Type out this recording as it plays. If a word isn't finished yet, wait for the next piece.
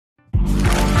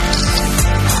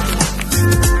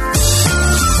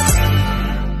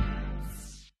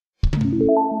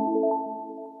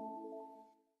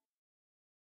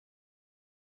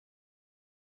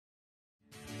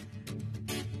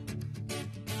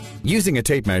Using a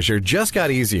tape measure just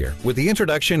got easier with the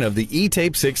introduction of the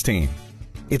E-Tape 16.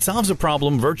 It solves a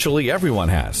problem virtually everyone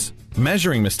has,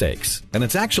 measuring mistakes, and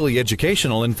it's actually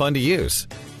educational and fun to use.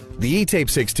 The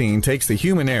E-Tape 16 takes the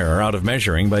human error out of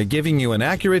measuring by giving you an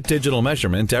accurate digital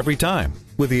measurement every time,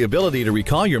 with the ability to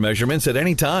recall your measurements at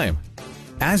any time.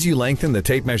 As you lengthen the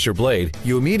tape measure blade,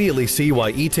 you immediately see why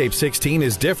E-Tape 16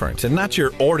 is different and not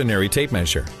your ordinary tape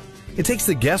measure. It takes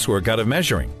the guesswork out of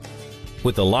measuring.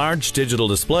 With the large digital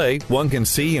display, one can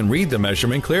see and read the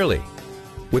measurement clearly.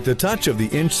 With the touch of the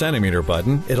inch-centimeter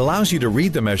button, it allows you to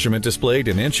read the measurement displayed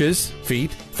in inches,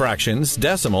 feet, fractions,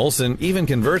 decimals, and even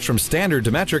converts from standard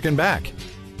to metric and back.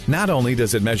 Not only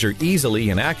does it measure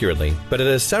easily and accurately, but it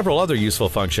has several other useful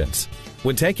functions.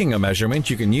 When taking a measurement,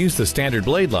 you can use the standard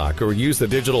blade lock or use the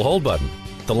digital hold button.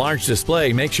 The large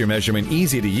display makes your measurement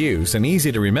easy to use and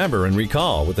easy to remember and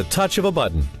recall with the touch of a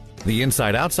button. The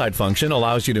inside-outside function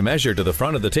allows you to measure to the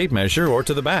front of the tape measure or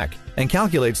to the back and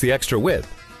calculates the extra width.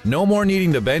 No more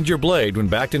needing to bend your blade when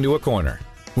backed into a corner.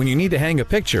 When you need to hang a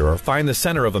picture or find the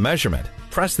center of a measurement,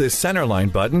 press this center line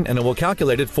button and it will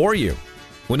calculate it for you.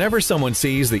 Whenever someone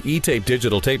sees the E-Tape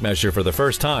digital tape measure for the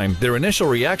first time, their initial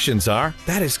reactions are,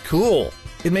 "That is cool!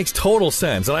 It makes total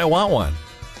sense and I want one."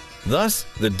 Thus,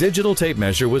 the digital tape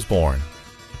measure was born.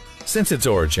 Since its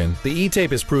origin, the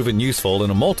E-Tape has proven useful in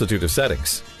a multitude of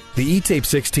settings. The E-Tape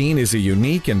 16 is a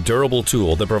unique and durable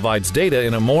tool that provides data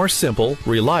in a more simple,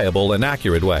 reliable, and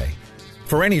accurate way.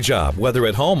 For any job, whether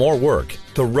at home or work,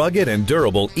 the rugged and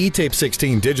durable E-Tape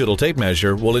 16 digital tape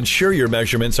measure will ensure your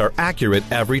measurements are accurate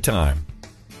every time.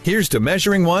 Here's to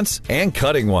measuring once and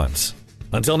cutting once.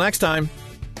 Until next time.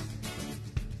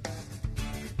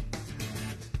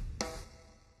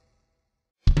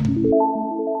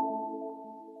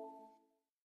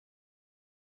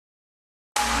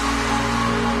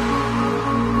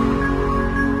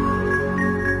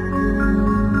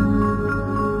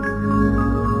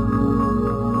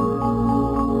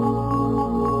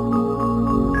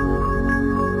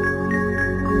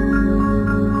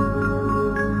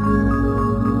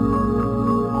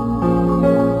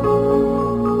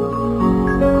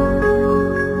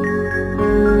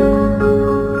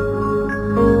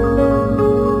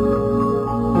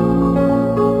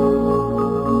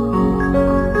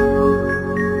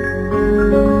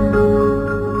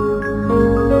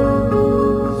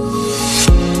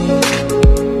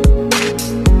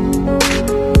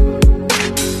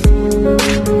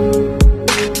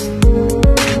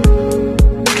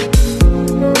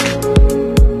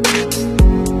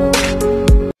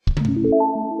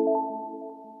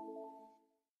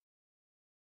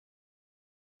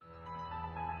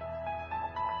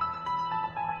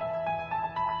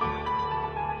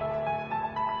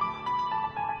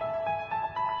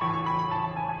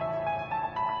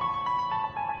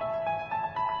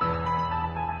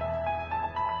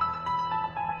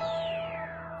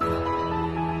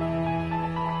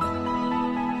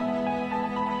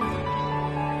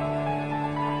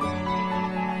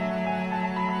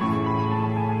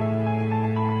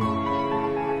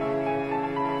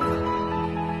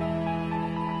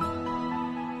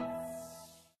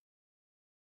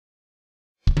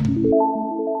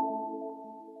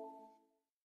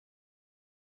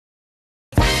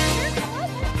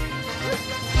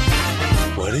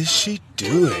 What is she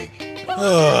doing?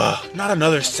 Ugh, not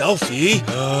another selfie.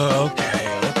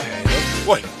 Okay.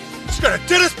 Wait, she's got a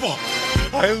tennis ball.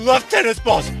 I love tennis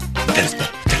balls. Tennis ball.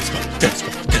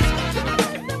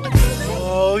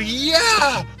 Oh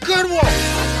yeah, good one.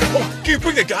 Oh, can you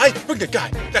bring the guy? Bring the guy.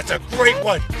 That's a great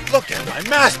one. Look at my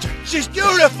master. She's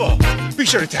beautiful. Be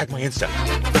sure to tag my Insta.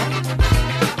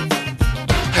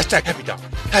 Hashtag happy dog.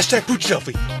 Hashtag pooch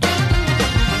selfie.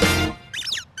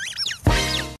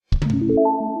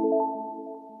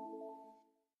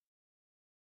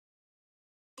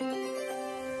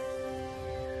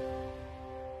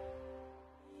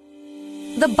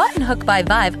 The button hook by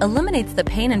Vive eliminates the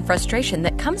pain and frustration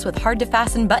that comes with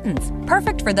hard-to-fasten buttons,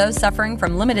 perfect for those suffering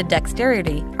from limited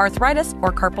dexterity, arthritis,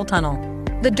 or carpal tunnel.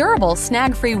 The durable,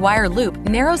 snag-free wire loop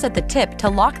narrows at the tip to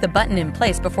lock the button in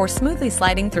place before smoothly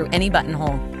sliding through any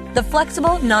buttonhole. The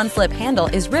flexible, non-slip handle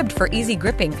is ribbed for easy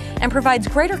gripping and provides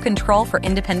greater control for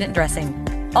independent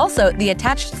dressing. Also, the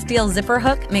attached steel zipper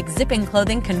hook makes zipping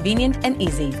clothing convenient and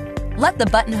easy. Let the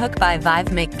button hook by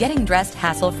Vive make getting dressed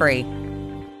hassle-free.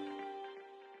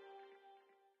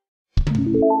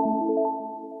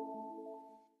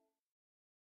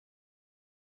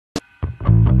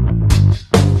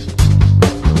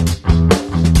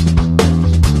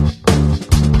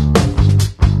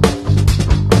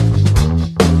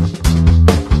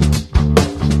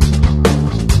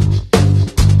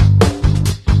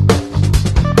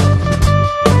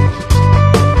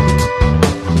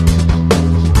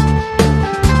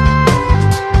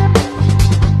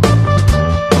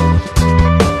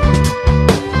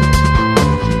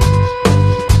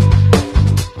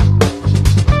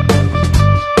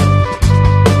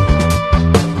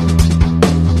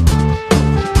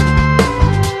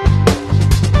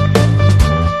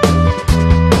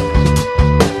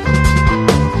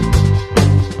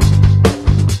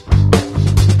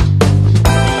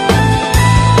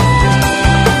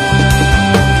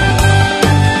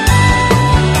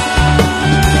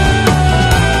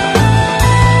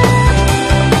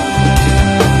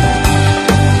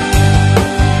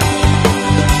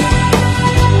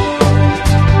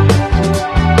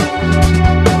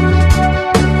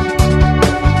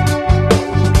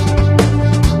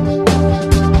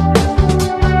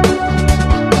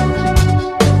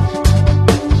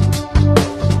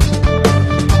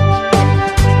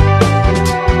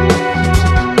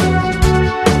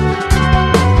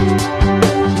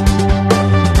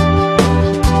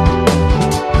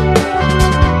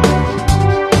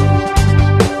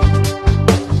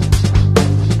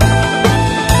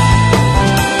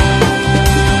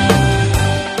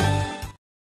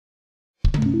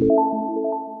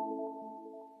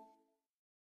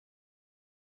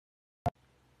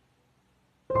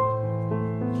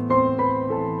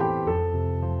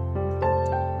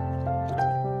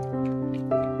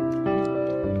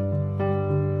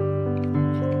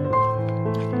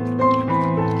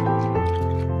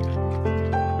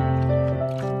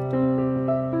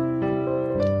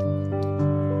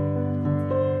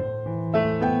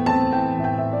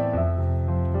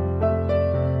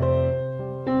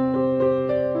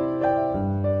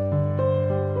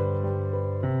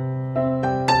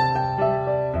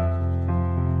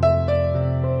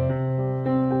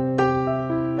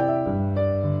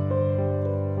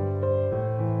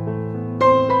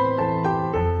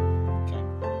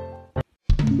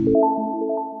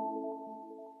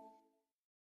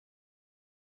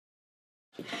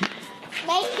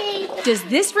 Does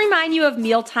this remind you of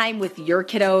mealtime with your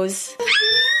kiddos?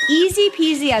 Easy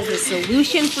Peasy has a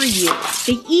solution for you.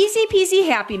 The Easy Peasy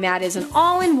Happy Mat is an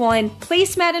all-in-one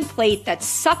placemat and plate that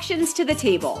suctions to the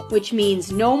table, which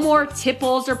means no more tip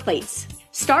bowls or plates.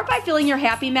 Start by filling your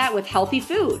Happy Mat with healthy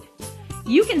food.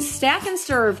 You can stack and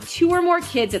serve 2 or more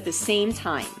kids at the same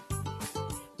time.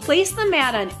 Place the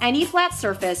mat on any flat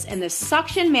surface and the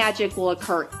suction magic will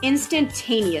occur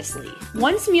instantaneously.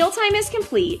 Once mealtime is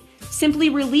complete, simply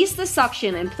release the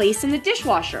suction and place in the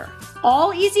dishwasher.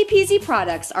 All Easy Peasy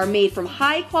products are made from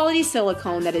high-quality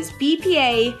silicone that is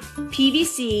BPA,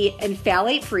 PVC, and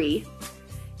phthalate-free,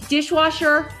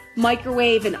 dishwasher,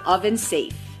 microwave, and oven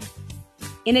safe.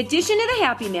 In addition to the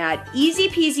Happy Mat, Easy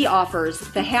Peasy offers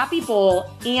the Happy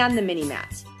Bowl and the Mini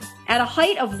Mat. At a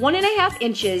height of 1.5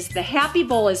 inches, the Happy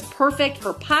Bowl is perfect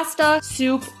for pasta,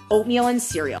 soup, oatmeal, and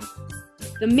cereal.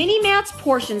 The Mini Mat's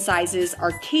portion sizes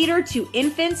are catered to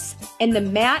infants, and the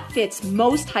mat fits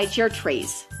most high chair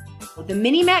trays. The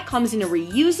Mini Mat comes in a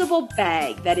reusable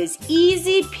bag that is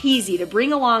easy peasy to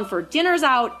bring along for dinners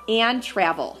out and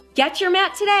travel. Get your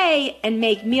mat today and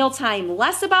make mealtime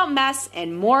less about mess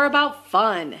and more about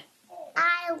fun.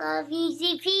 I love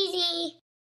Easy Peasy.